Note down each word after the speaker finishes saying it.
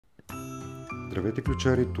Здравейте,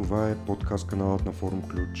 ключари! Това е подкаст каналът на Форум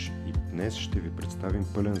КЛЮЧ и днес ще ви представим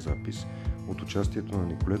пълен запис от участието на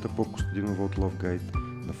Николета Попкостадинова от LoveGuide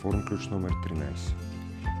на Форум КЛЮЧ номер 13.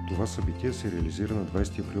 Това събитие се реализира на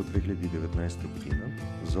 20 април 2019 година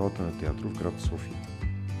в залата на театър в град София.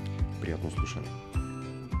 Приятно слушане!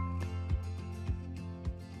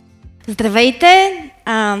 Здравейте!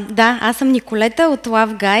 Аз съм Николета от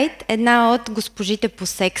LoveGuide, една от госпожите по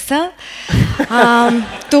секса.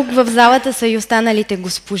 Тук в залата са и останалите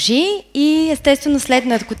госпожи и естествено след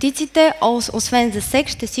наркотиците, освен за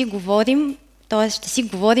секс, ще си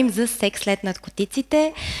говорим за секс след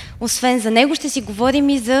наркотиците. Освен за него ще си говорим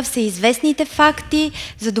и за всеизвестните факти,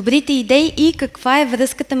 за добрите идеи и каква е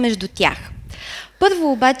връзката между тях.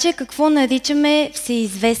 Първо обаче, какво наричаме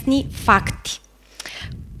всеизвестни факти?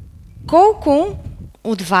 Колко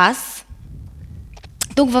от вас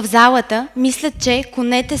тук в залата мислят, че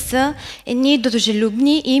конете са едни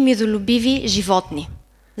дружелюбни и миролюбиви животни?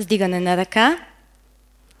 С дигане на ръка.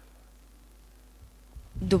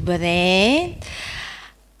 Добре.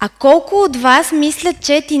 А колко от вас мислят,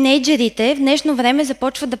 че тинейджерите в днешно време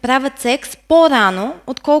започват да правят секс по-рано,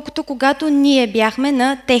 отколкото когато ние бяхме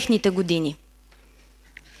на техните години?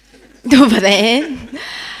 Добре.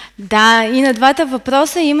 Да, и на двата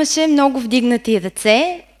въпроса имаше много вдигнати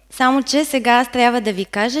ръце, само че сега аз трябва да ви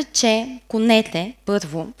кажа, че конете,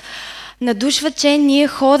 първо, надушват, че ние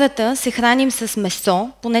хората се храним с месо,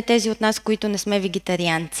 поне тези от нас, които не сме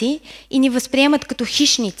вегетарианци, и ни възприемат като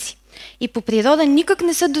хищници. И по природа никак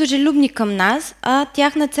не са дружелюбни към нас, а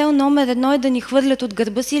тяхна цел номер едно е да ни хвърлят от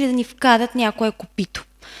гърба си или да ни вкарат някое копито.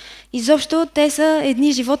 Изобщо те са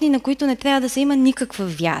едни животни, на които не трябва да се има никаква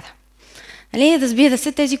вяра. Разбира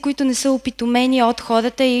се, тези, които не са опитомени от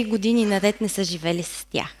хората и години наред не са живели с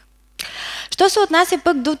тях. Що се отнася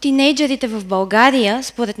пък до тинейджерите в България,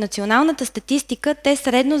 според националната статистика, те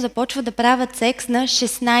средно започват да правят секс на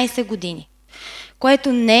 16 години,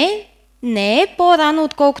 което не е по-рано,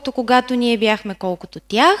 отколкото когато ние бяхме колкото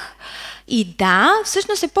тях. И да,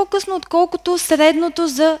 всъщност е по-късно, отколкото средното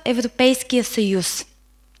за Европейския съюз.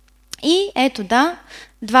 И ето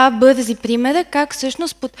два бързи примера, как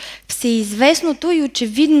всъщност под всеизвестното и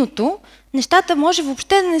очевидното нещата може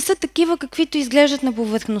въобще да не са такива, каквито изглеждат на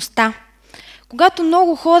повърхността. Когато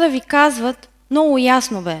много хора ви казват, много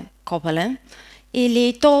ясно бе, копеле,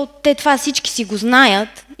 или те това всички си го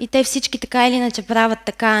знаят и те всички така или иначе правят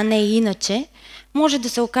така, а не иначе, може да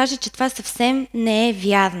се окаже, че това съвсем не е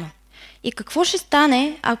вярно. И какво ще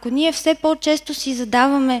стане, ако ние все по-често си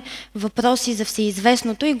задаваме въпроси за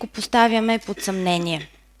всеизвестното и го поставяме под съмнение?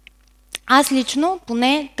 Аз лично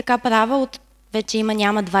поне така правя от вече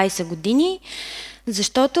няма 20 години,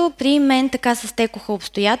 защото при мен така се стекоха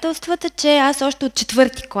обстоятелствата, че аз още от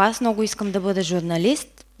 4-ти клас много искам да бъда журналист,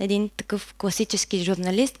 един такъв класически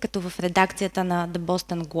журналист, като в редакцията на The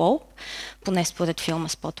Boston Globe, поне според филма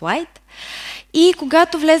Spotlight. И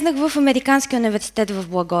когато влезнах в Американския университет в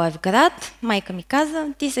Благоевград, майка ми каза,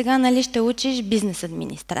 ти сега ще учиш бизнес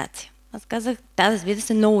администрация. Аз казах, да, разбира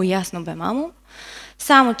се, много ясно бе, мамо.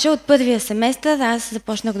 Само че от първия семестър аз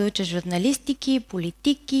започнах да уча журналистики,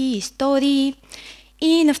 политики, истории.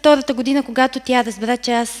 И на втората година, когато тя разбра,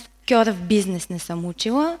 че аз кьора в бизнес не съм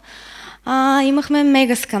учила, имахме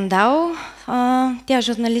мега скандал. Тя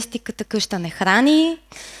журналистиката къща не храни.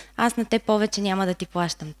 Аз на те повече няма да ти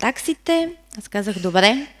плащам таксите. Аз казах,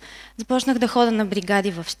 добре. Започнах да ходя на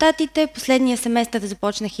бригади в Щатите. Последния семестър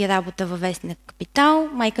започнах и работа във вестник Капитал.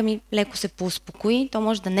 Майка ми леко се поуспокои. То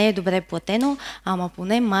може да не е добре платено, ама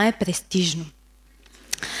поне е престижно.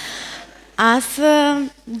 Аз,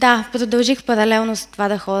 продължих паралелно с това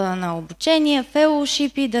да ходя на обучение,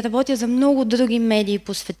 фелоушипи, да работя за много други медии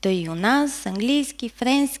по света и у нас, английски,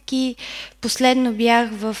 френски. Последно бях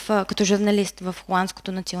като журналист в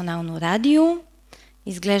Холандското национално радио.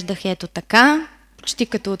 Изглеждах ето така, почти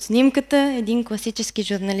като от снимката, един класически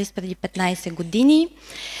журналист преди 15 години.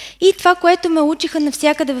 И това, което ме учиха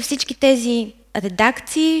навсякъде във всички тези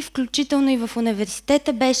редакции, включително и в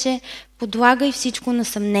университета, беше подлагай всичко на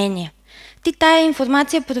съмнение. Ти тая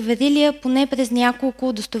информация провери ли я поне през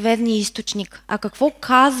няколко достоверни източника? А какво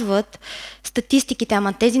казват статистиките,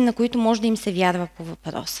 ама тези, на които може да им се вярва по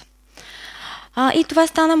въпроса? И това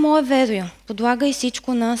стана мое верою. Подлагай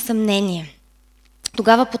всичко на съмнение.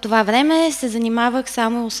 Тогава по това време се занимавах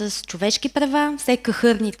само с човешки права, все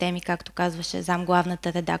кахърни теми, както казваше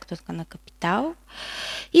замглавната редакторка на Капитал.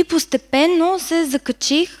 И постепенно се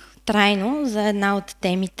закачих трайно за една от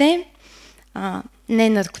темите, не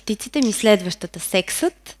наркотиците, следващата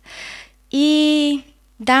сексът. И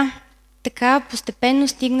така постепенно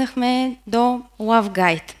стигнахме до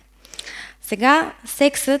LoveGuide. Сега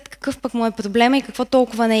сексът, какъв пък му е проблема и какво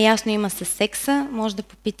толкова неясно има с секса, може да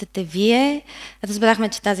попитате вие. Разбрахме,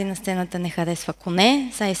 че тази на сцената не харесва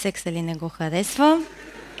коне, сега и секса ли не го харесва.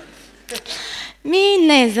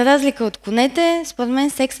 Не, за разлика от конете, според мен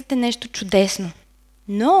сексът е нещо чудесно.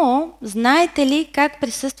 Но, знаете ли как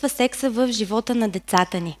присъства секса в живота на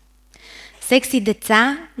децата ни? Секс и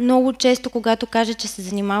деца, много често, когато кажа, че се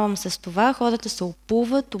занимавам с това, хората се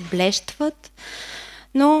опуват, облещват.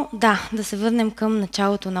 Но да се върнем към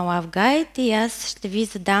началото на LoveGuide и аз ще ви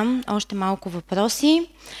задам още малко въпроси,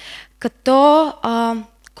 като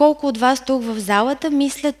колко от вас тук в залата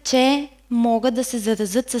мислят, че могат да се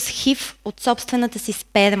заразят с ХИВ от собствената си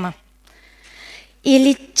сперма?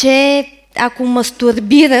 Или че ако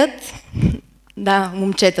мастурбират, да,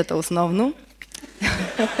 момчетата основно,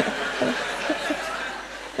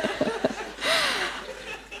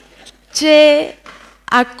 че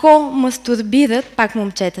ако мастурбират, пак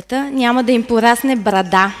момчетата, няма да им порасне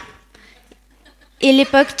брада. Или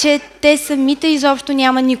пък, че те самите изобщо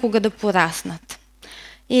няма никога да пораснат.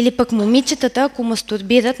 Или пък момичетата, ако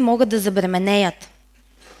мастурбират, могат да забременеят.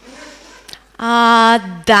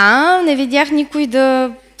 Да, не видях никой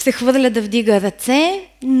да се хвърля да вдига ръце,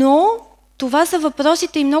 но това са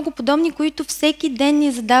въпросите и много подобни, които всеки ден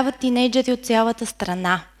ни задават тинейджери от цялата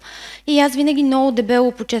страна. И аз винаги много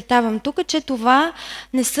дебело подчертавам тук, че това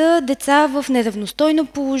не са деца в неравностойно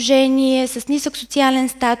положение, с нисък социален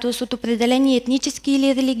статус, от определени етнически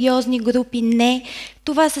или религиозни групи. Не.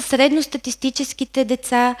 Това са средностатистическите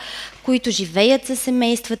деца, които живеят със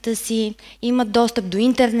семействата си, имат достъп до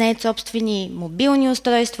интернет, собствени мобилни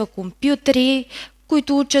устройства, компютри,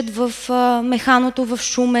 които учат в механото в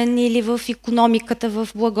Шумен или в икономиката в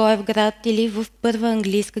Благоевград или в първа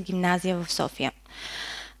английска гимназия в София.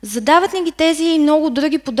 Задават ни ги тези и много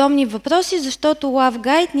други подобни въпроси, защото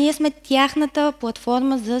LoveGuide, ние сме тяхната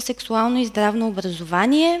платформа за сексуално и здравно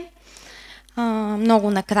образование.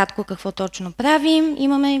 Много накратко какво точно правим.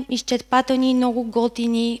 Имаме изчерпателни, много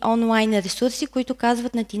готини онлайн ресурси, които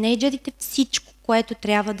казват на тинейджерите всичко, което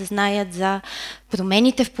трябва да знаят за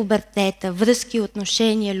промените в пубертета, връзки,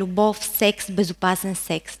 отношения, любов, секс, безопасен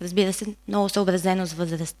секс. Разбира се, много съобразено с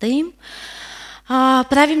възрастта им.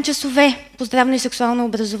 Правим часове по здравно и сексуално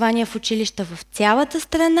образование в училища в цялата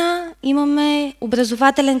страна. Имаме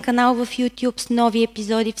образователен канал в YouTube с нови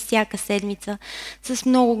епизоди всяка седмица с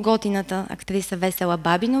много готината актриса Весела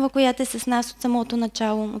Бабинова, която е с нас от самото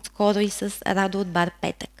начало, отскоро и с Радо от бар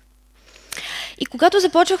Петък. И когато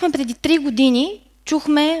започвахме преди 3 години,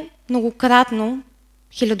 чухме многократно,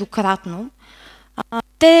 хилядократно,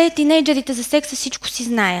 те, тинейджерите за секса, всичко си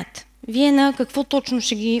знаят. Вие на какво точно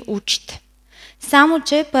ще ги учите? Само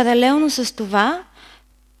че паралелно с това,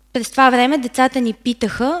 през това време децата ни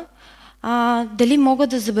питаха дали могат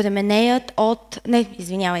да забременеят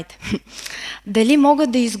дали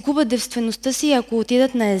могат да изгубят девствеността си, ако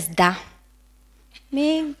отидат на езда.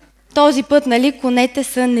 Този път, конете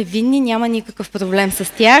са невинни, няма никакъв проблем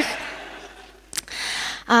с тях.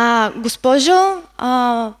 Госпожо,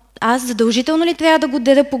 аз задължително ли трябва да го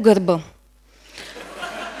дера по гърба?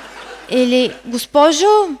 Или, госпожо,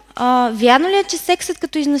 вярно ли е, че сексът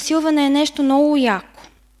като изнасилване е нещо много яко?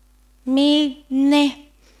 Не.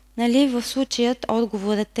 В случаят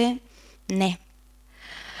отговорът е не.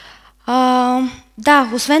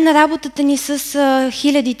 Освен на работата ни с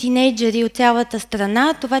хиляди тинейджери от цялата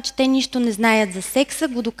страна, това, че те нищо не знаят за секса,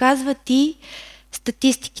 го доказват и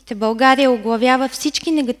статистиките. България оглавява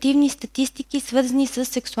всички негативни статистики, свързани с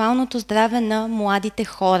сексуалното здраве на младите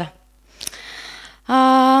хора.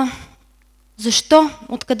 Защо?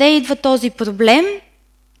 Откъде идва този проблем?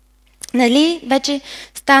 Вече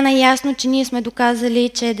стана ясно, че ние сме доказали,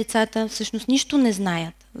 че децата всъщност нищо не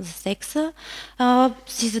знаят за секса.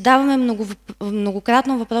 Си задаваме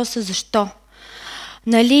многократно въпроса защо.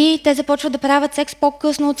 Те започват да правят секс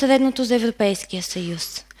по-късно от средното за Европейския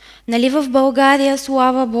съюз. В България,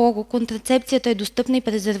 слава Богу, контрацепцията е достъпна и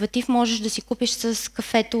презерватив можеш да си купиш с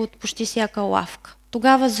кафето от почти всяка лавка.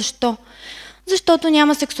 Тогава защо? Защото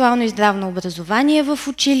няма сексуално и здравно образование в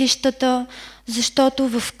училищата, защото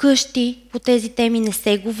в къщи по тези теми не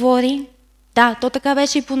се говори. Да, то така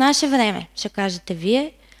беше и по наше време, ще кажете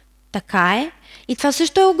вие. Така е. И това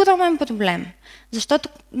също е огромен проблем. Защото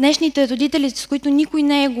днешните родители, с които никой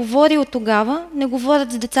не е говорил тогава, не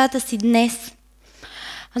говорят с децата си днес.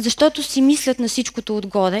 Защото си мислят на всичкото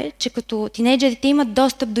отгоре, че като тинейджерите имат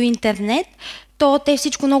достъп до интернет, то те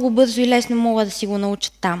всичко много бързо и лесно могат да си го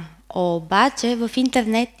научат там. Обаче в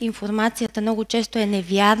интернет информацията много често е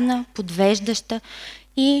невярна, подвеждаща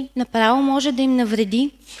и направо може да им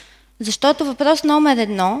навреди. Защото въпрос номер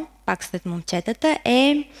 1, пак след момчетата,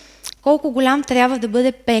 е колко голям трябва да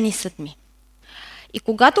бъде пенисът ми. И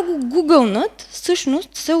когато го гугълнат,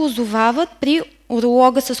 всъщност се озовават при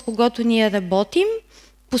уролога, с когото ние работим,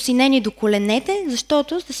 посинени до коленете,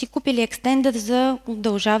 защото са си купили екстендър за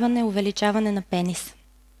удължаване, увеличаване на пенис.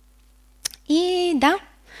 И да,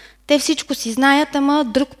 те всичко си знаят, ама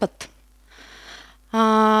друг път.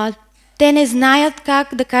 Те не знаят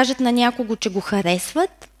как да кажат на някого, че го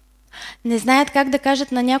харесват, не знаят как да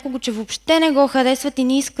кажат на някого, че въобще не го харесват и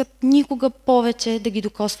не искат никога повече да ги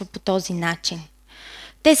докосва по този начин.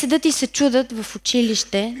 Те седат и се чудат в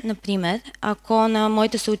училище, например, ако на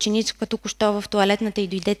моята съученичка току-що в тоалетната й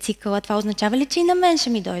дойде цикъла, това означава ли, че и на мен ще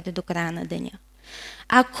ми дойде до края на деня?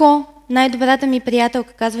 Ако най-добрата ми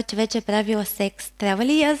приятелка казва, че вече е правила секс, трябва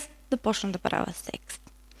ли и аз да почна да правя секс?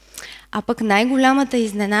 А пък най-голямата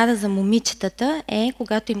изненада за момичетата е,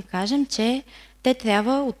 когато им кажем, че те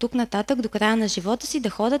трябва от тук нататък до края на живота си да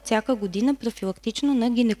ходят всяка година профилактично на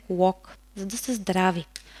гинеколог, за да са здрави.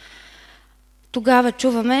 Тогава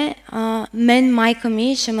чуваме, мен майка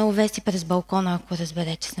ми ще ме увеси през балкона, ако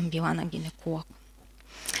разбере, че съм била на гинеколог.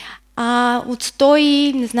 От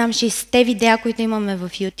 100, не знам, 60 видеа, които имаме в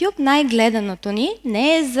YouTube, най-гледаното ни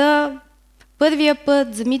не е за първия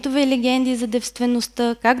път, за митове и легенди, за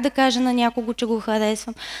девствеността, как да кажа на някого, че го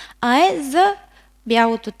харесвам, а е за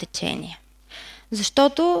бялото течение.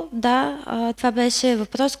 Защото, да, това беше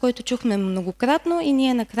въпрос, който чухме многократно и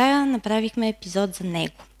ние накрая направихме епизод за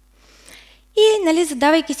него. И, нали,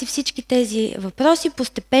 задавайки си всички тези въпроси,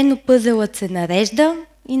 постепенно пъзелът се нарежда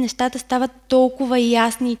и нещата стават толкова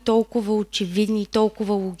ясни, толкова очевидни,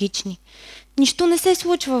 толкова логични. Нищо не се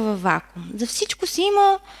случва във вакуум. За всичко си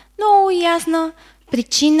има много ясна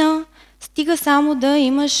причина, стига само да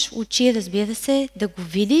имаш очи, разбира се, да го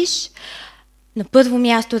видиш. На първо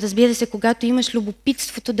място, разбира се, когато имаш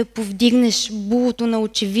любопитството да повдигнеш булото на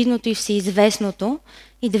очевидното и всеизвестното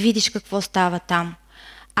и да видиш какво става там.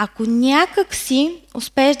 Ако някак си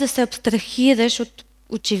успееш да се абстрахираш от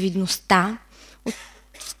очевидността, от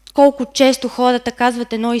колко често хората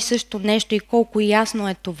казват едно и също нещо и колко ясно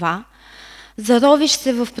е това, заровиш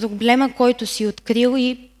се в проблема, който си открил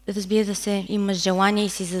и, разбира се, имаш желание и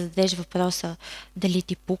си зададеш въпроса дали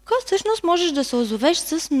ти пука, всъщност можеш да се озовеш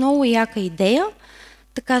с много яка идея.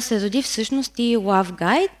 Така се роди всъщност и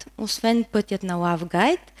LoveGuide, освен пътят на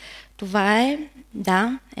LoveGuide. Това е,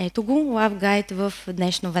 да, ето го, LoveGuide в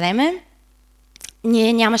днешно време.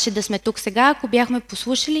 Ние нямаше да сме тук сега, ако бяхме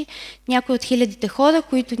послушали някои от хилядите хора,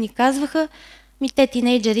 които ни казваха, те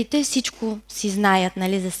тинейджерите всичко си знаят,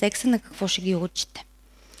 нали, за секса, на какво ще ги учите.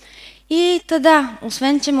 И да,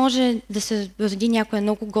 освен че може да се роди някоя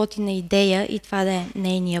много готина идея и това да е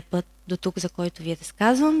нейния път до тук, за който ви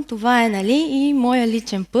разказвам, това е, нали, и моя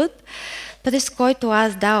личен път, през който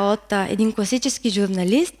аз, от един класически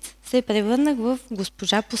журналист се превърнах в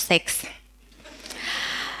госпожа по секс.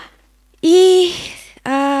 И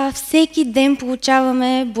всеки ден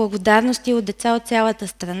получаваме благодарности от деца от цялата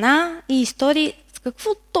страна и истории с какво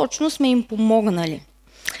точно сме им помогнали.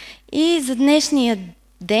 И за днешния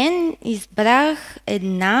ден избрах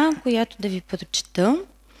една, която да ви прочета.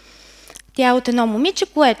 Тя е от едно момиче,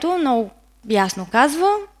 което много ясно казва,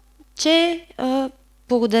 че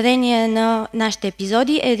благодарение на нашите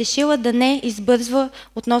епизоди е решила да не избързва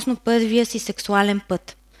относно първия си сексуален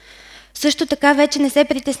път. Също така вече не се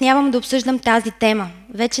притеснявам да обсъждам тази тема.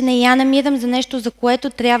 Вече не я намирам за нещо, за което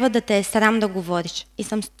трябва да те е срам да говориш. И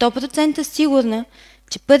съм 100% сигурна,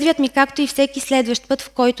 че първият ми, както и всеки следващ път, в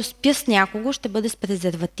който спя с някого, ще бъде с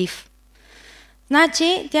презерватив.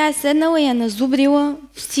 Значи, тя е седнала и е назубрила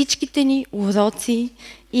всичките ни уроци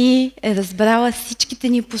и е разбрала всичките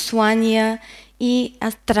ни послания и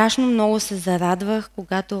аз страшно много се зарадвах,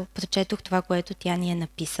 когато прочетох това, което тя ни е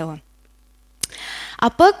написала. А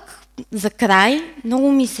пък, за край,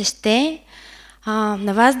 много ми се ще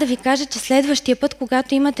на вас да ви кажа, че следващия път,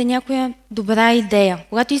 когато имате някоя добра идея,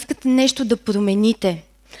 когато искате нещо да промените,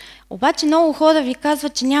 обаче много хора ви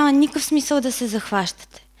казват, че няма никакъв смисъл да се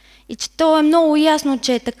захващате. И че то е много ясно,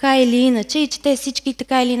 че е така или иначе, и че те всички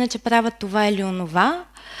така или иначе правят това или онова,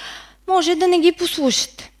 може да не ги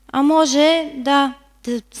послушате. А може да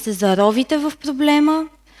се заровите в проблема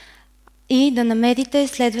и да намерите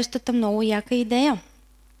следващата много яка идея.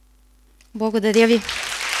 Благодаря ви!